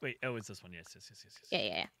 Wait, oh, it's this one. Yes.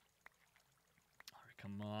 Yeah. All right,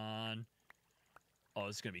 come on. Oh,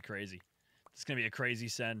 this is going to be crazy. This is going to be a crazy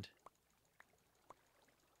send.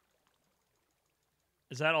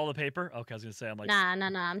 Is that all the paper? Okay, I was going to say, I'm like... Nah,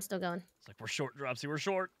 I'm still going. It's like, we're short, Dropsy, we're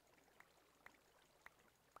short.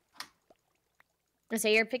 I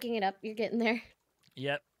say you're picking it up. You're getting there.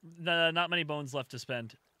 Yep. Not many bones left to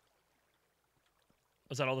spend.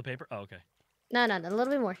 Was that all the paper? Oh, okay. No, a little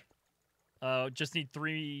bit more. Just need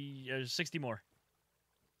 60 more.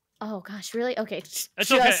 Oh, gosh, really? Okay. It's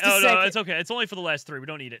okay. Oh, no, it's okay. It's only for the last 3. We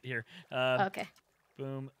don't need it here. Okay.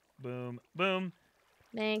 Boom, boom, boom.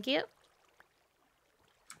 Thank you.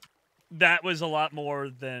 That was a lot more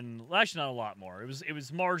than... Well, actually, not a lot more. It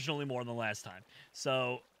was marginally more than last time.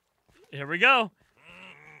 So, here we go.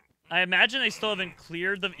 I imagine they still haven't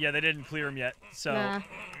cleared them. Yeah, they didn't clear them yet. So. Nah.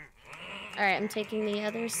 All right, I'm taking the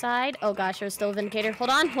other side. Oh gosh, there's still a Vindicator. Hold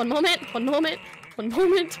on, one moment.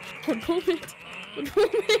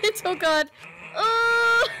 Oh god.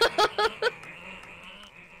 Oh!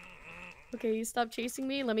 Okay, you stop chasing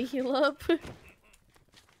me. Let me heal up.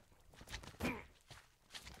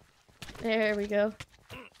 There we go.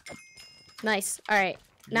 Nice. All right,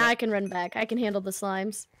 now I can run back. I can handle the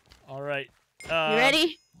slimes. All right. You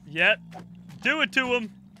ready? Yep. Do it to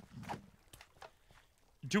him.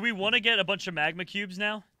 Do we want to get a bunch of magma cubes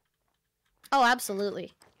now? Oh,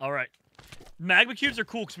 absolutely. All right. Magma cubes are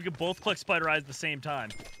cool because we can both collect spider eyes at the same time.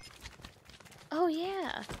 Oh,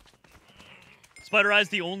 yeah. Spider eyes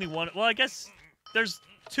the only one. Well, I guess there's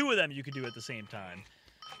 2 of them you could do at the same time.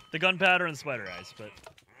 The gunpowder and the spider eyes, but...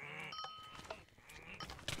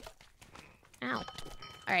 Ow. All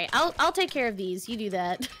right, I'll take care of these. You do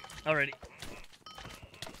that. Alrighty.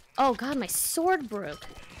 Oh god, my sword broke.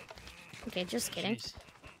 Okay, just kidding. Jeez.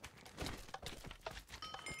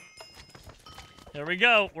 There we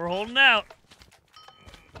go. We're holding out.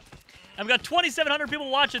 I've got 2,700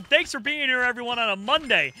 people watching. Thanks for being here, everyone, on a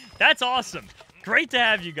Monday. That's awesome. Great to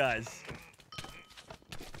have you guys.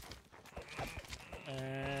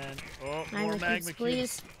 And, oh, more magma cubes.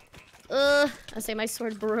 Please. I say my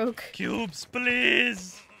sword broke. Cubes,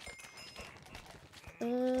 please.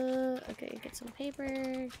 Okay, get some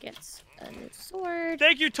paper, get a new sword.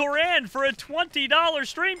 Thank you, Toran, for a $20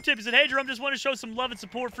 stream tip. He said, hey, Jerome, just want to show some love and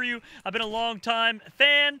support for you. I've been a long-time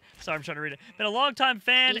fan. Sorry, I'm trying to read it. Been a long-time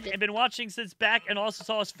fan and been watching since back and also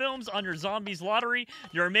saw his films on your Zombies Lottery.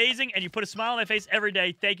 You're amazing, and you put a smile on my face every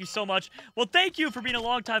day. Thank you so much. Well, thank you for being a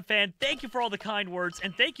long-time fan. Thank you for all the kind words,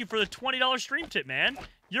 and thank you for the $20 stream tip, man.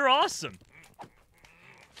 You're awesome.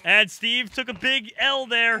 And Steve took a big L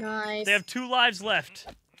there. Nice. They have 2 lives left.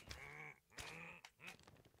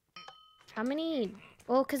 How many?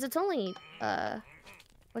 Well, because it's only,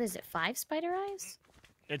 what is it, 5 spider eyes?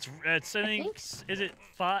 It's I think, is it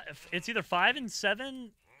 5? It's either 5 and 7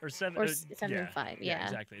 or 7. Or 7 and 5, yeah.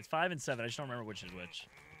 Exactly. It's 5 and 7. I just don't remember which is which.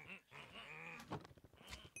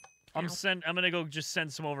 I'm gonna go just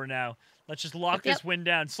send some over now. Let's just lock this win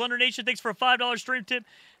down. Slender Nation, thanks for a $5 stream tip.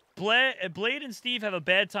 Blade and Steve have a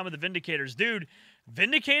bad time with the Vindicators. Dude,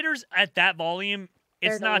 Vindicators at that volume,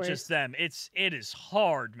 it's not just them. It is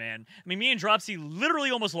hard, man. I mean, me and Dropsy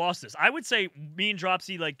literally almost lost this. I would say me and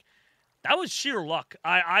Dropsy, like, that was sheer luck.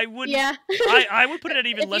 I would I would put it at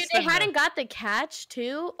even less than... If they hadn't got the catch,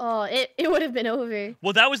 too, oh, it would have been over.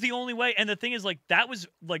 Well, that was the only way. And the thing is, like, that was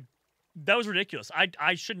ridiculous.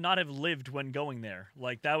 I should not have lived when going there.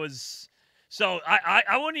 Like, that was... So,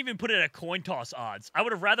 I wouldn't even put it at coin toss odds. I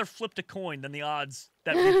would have rather flipped a coin than the odds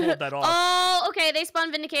that we pulled that off. Oh, okay. They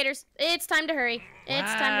spawned Vindicators. It's time to hurry.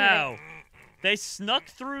 It's time to hurry. They snuck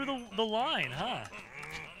through the line, huh?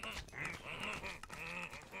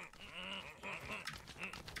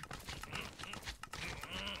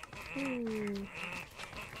 Ooh.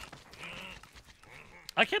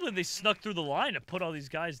 I can't believe they snuck through the line to put all these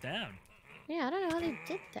guys down. Yeah, I don't know how they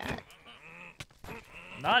did that.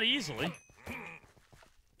 Not easily.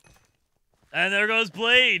 And there goes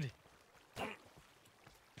Blade.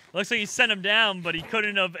 Looks like he sent him down, but he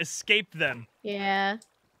couldn't have escaped them. Yeah.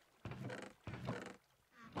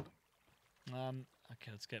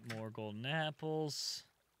 Okay, let's get more golden apples.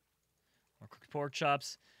 Or cooked pork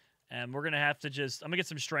chops. And we're going to have to just... I'm going to get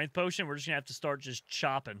some strength potion. We're just going to have to start just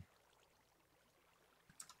chopping.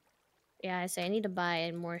 Yeah, I say I need to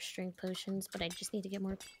buy more strength potions, but I just need to get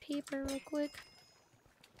more paper real quick.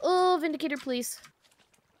 Oh, Vindicator, please.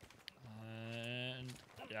 And...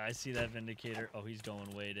 Yeah, I see that Vindicator. Oh, he's going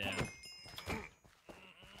way down.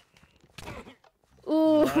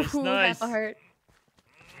 Ooh, nice. half a heart.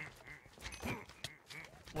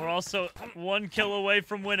 We're also 1 kill away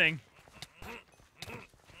from winning.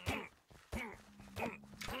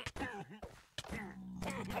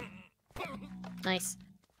 Nice.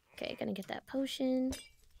 Okay, gonna get that potion.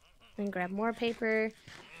 Then grab more paper.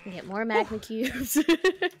 And get more magma cubes.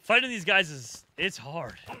 Fighting these guys it's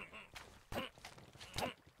hard.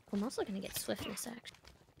 I'm also gonna get swiftness, actually.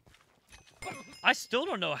 I still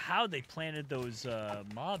don't know how they planted those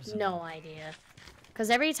mobs. No idea. Because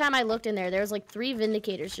every time I looked in there, there was like 3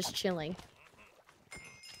 Vindicators just chilling.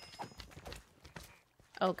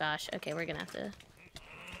 Oh gosh, okay, we're gonna have to...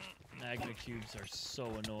 Magma cubes are so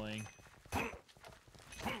annoying.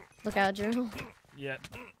 Look out, Jerome. Yep.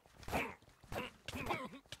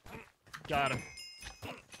 Got him.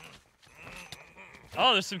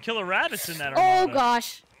 Oh, there's some killer rabbits in that armada. Oh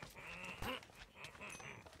gosh.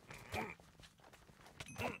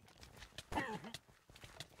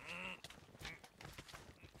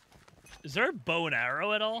 Is there a bow and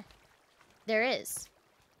arrow at all? There is.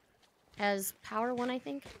 Has power 1, I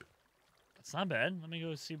think. That's not bad. Let me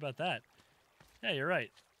go see about that. Yeah, you're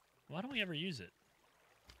right. Why don't we ever use it?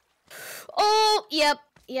 Oh, yep.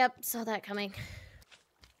 Saw that coming.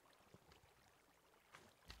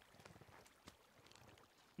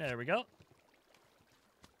 There we go.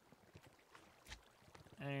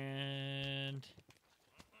 And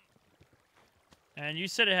you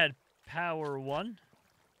said it had power 1?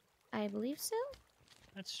 I believe so.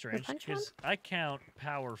 That's strange, because I count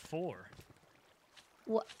power 4.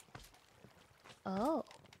 What? Oh.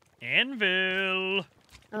 Anvil!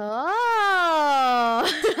 Oh,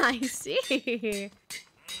 I see.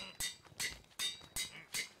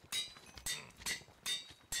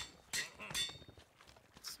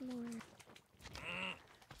 Some more.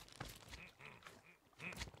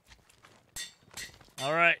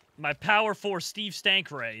 All right, my power 4 Steve Stank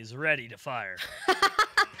Ray is ready to fire.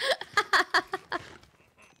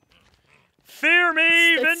 Fear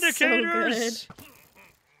me, That's Vindicators! So good.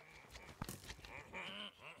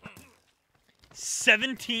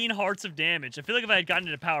 17 hearts of damage. I feel like if I had gotten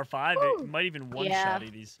into power 5, it might even one-shot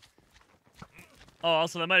these. Oh,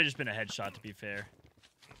 also, that might have just been a headshot, to be fair.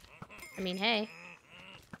 I mean, hey.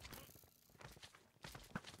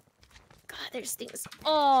 God, there's things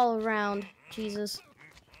all around. Jesus.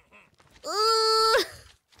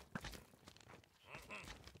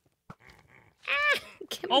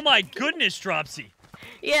 Oh my goodness, Dropsy.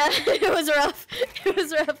 Yeah, it was rough. It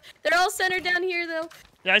was rough. They're all centered down here, though.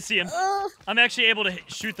 Yeah, I see him. I'm actually able to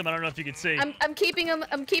shoot them. I don't know if you can see. I'm keeping them.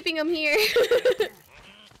 I'm keeping them here.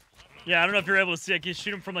 Yeah, I don't know if you're able to see. I can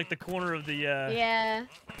shoot them from like the corner of the yeah.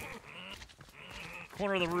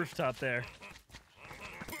 corner of the rooftop there.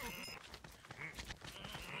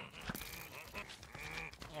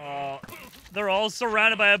 Oh, they're all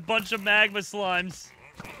surrounded by a bunch of magma slimes.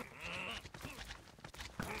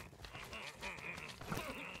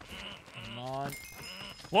 Come on.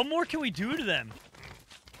 What more can we do to them?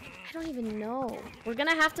 I don't even know. We're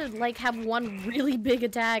gonna have to like have one really big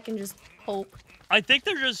attack and just hope. I think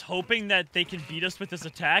they're just hoping that they can beat us with this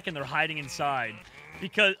attack and they're hiding inside.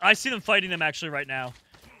 Because I see them fighting them actually right now.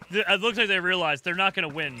 It looks like they realize they're not gonna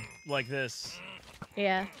win like this.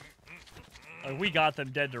 Yeah. Like, we got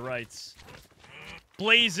them dead to rights.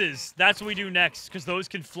 Blazes. That's what we do next, because those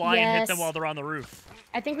can fly and hit them while they're on the roof.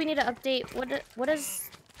 I think we need to update. What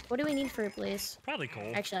do we need for a blaze? Probably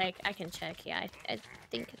coal. Actually, I can check. Yeah, I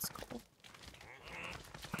think it's coal.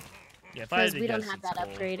 Yeah, if I had to we guess, don't have it's that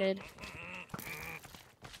coal. upgraded.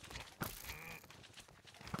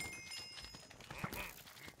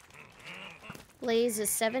 Blaze is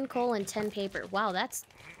 7 coal and 10 paper. Wow, that's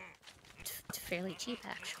fairly cheap,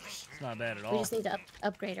 actually. It's not bad at all. We just need to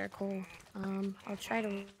upgrade our coal. I'll try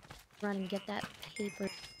to run and get that paper.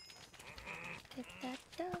 Get that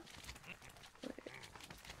done.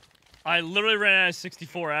 I literally ran out of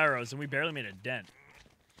 64 arrows, and we barely made a dent.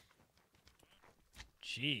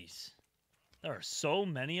 Jeez. There are so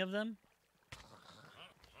many of them.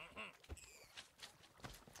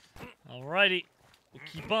 Alrighty. We'll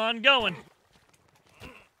keep on going.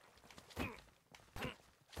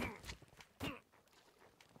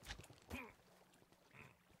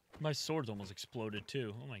 My sword's almost exploded,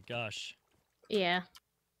 too. Oh my gosh. Yeah.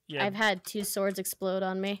 Yeah. I've had 2 swords explode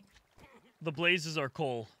on me. The blazes are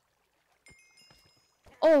coal.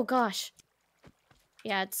 Oh gosh.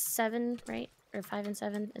 Yeah, it's 7, right? Or 5 and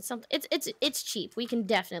 7. It's something. It's cheap. We can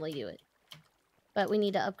definitely do it. But we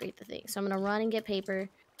need to upgrade the thing. So I'm gonna run and get paper.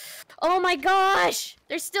 Oh my gosh!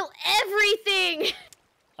 There's still everything!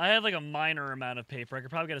 I have like a minor amount of paper. I could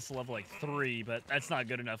probably get us to level like 3, but that's not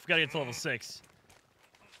good enough. We gotta get to level 6.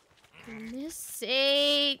 For goodness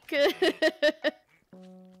sake.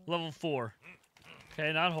 Level 4.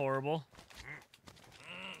 Okay, not horrible.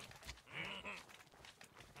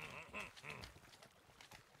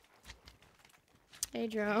 Hey,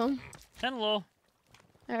 Jerome. Hello.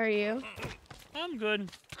 How are you? I'm good.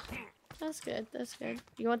 That's good. That's good.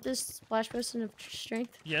 You want this splash potion of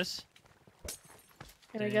strength? Yes.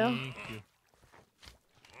 There we go. Thank you.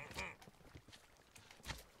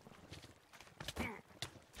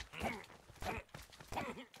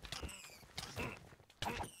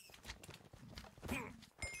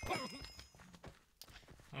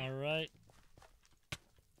 All right.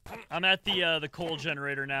 I'm at the coal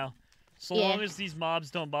generator now. So long as these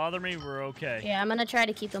mobs don't bother me, we're okay. Yeah, I'm gonna try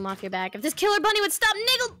to keep them off your back. If this killer bunny would stop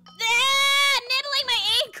nibbling my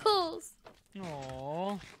ankles.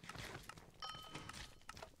 Aww.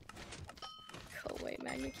 Go away,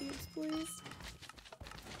 magma cubes, please.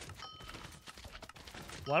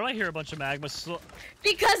 Why do I hear a bunch of magma?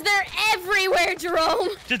 Because they're everywhere, Jerome.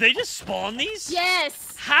 Did they just spawn these?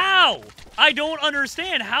 Yes. How? I don't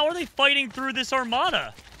understand. How are they fighting through this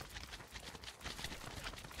armada?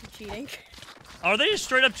 Cheating. Are they just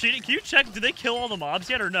straight up cheating? Can you check? Did they kill all the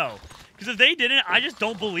mobs yet or no? Because if they didn't, I just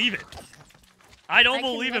don't believe it. I don't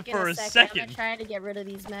believe it for a second. I'm gonna try to get rid of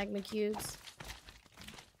these magma cubes.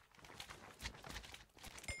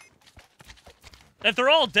 If they're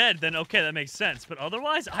all dead, then okay, that makes sense. But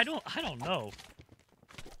otherwise, I don't know.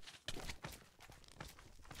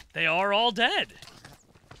 They are all dead.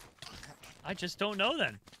 I just don't know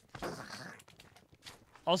then.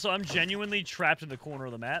 Also, I'm genuinely trapped in the corner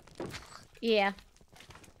of the map. Yeah.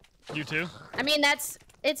 You too? I mean,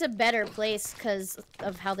 it's a better place because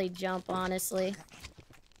of how they jump, honestly.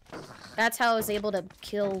 That's how I was able to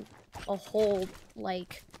kill a whole,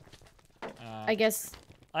 like, I guess,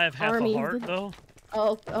 I have half a heart, though.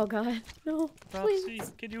 Oh god. No, Prophecy,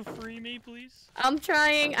 please. can you free me, please? I'm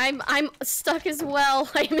trying. I'm stuck as well.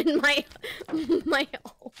 I'm in my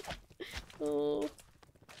oh.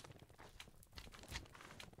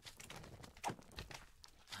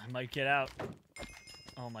 I might get out.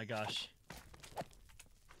 Oh my gosh.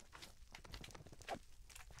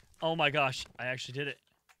 Oh my gosh, I actually did it.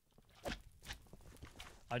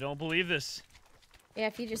 I don't believe this. Yeah,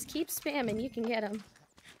 if you just keep spamming, you can get them.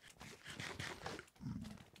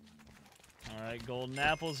 Alright, golden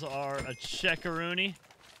apples are a checkaroony.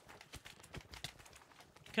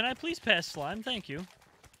 Can I please pass slime? Thank you.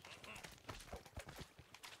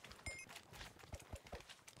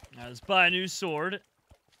 Now let's buy a new sword.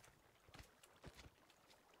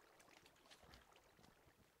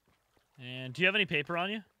 And do you have any paper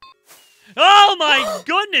on you? Oh my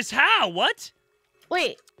goodness, how? What?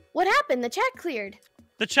 Wait, what happened? The chat cleared.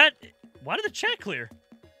 The chat... Why did the chat clear?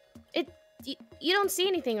 You don't see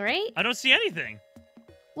anything, right? I don't see anything.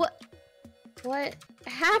 What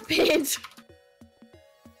happened?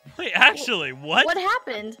 Wait, actually, what? What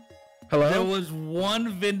happened? Hello? There was one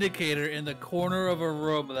Vindicator in the corner of a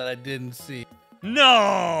room that I didn't see.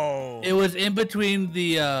 No! It was in between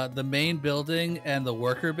the main building and the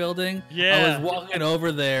worker building. Yeah. I was walking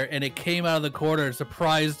over there, and it came out of the corner. It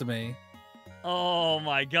surprised me. Oh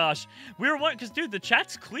my gosh. We were wondering, because, dude, the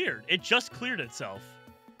chat's cleared. It just cleared itself.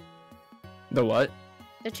 The what?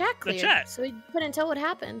 The chat cleared. The chat. So we couldn't tell what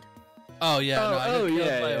happened. Oh, yeah. No, I got killed by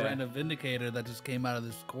a yeah. random Vindicator that just came out of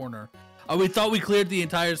this corner. Oh, we thought we cleared the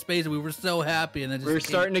entire space, and we were so happy, and then just We were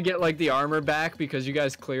starting to get, like, the armor back because you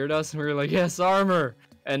guys cleared us, and we were like, yes, armor!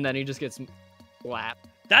 And then he just gets slapped.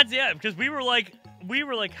 That's, yeah, because we were like,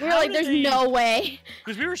 There's no way.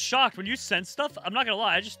 Because we were shocked when you sent stuff. I'm not gonna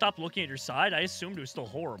lie, I just stopped looking at your side. I assumed it was still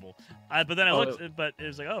horrible. But then I looked, but it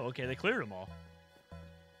was like, oh, okay, they cleared them all.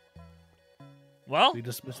 Well, We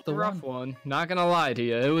just missed the Rough one. Not gonna lie to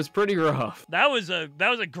you, it was pretty rough. that was a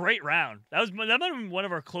great round. That might have been one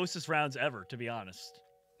of our closest rounds ever, to be honest.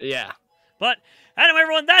 Yeah. But anyway,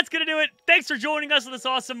 everyone, that's going to do it. Thanks for joining us on this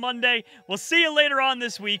awesome Monday. We'll see you later on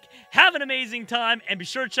this week. Have an amazing time, and be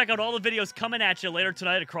sure to check out all the videos coming at you later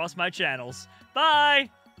tonight across my channels. Bye!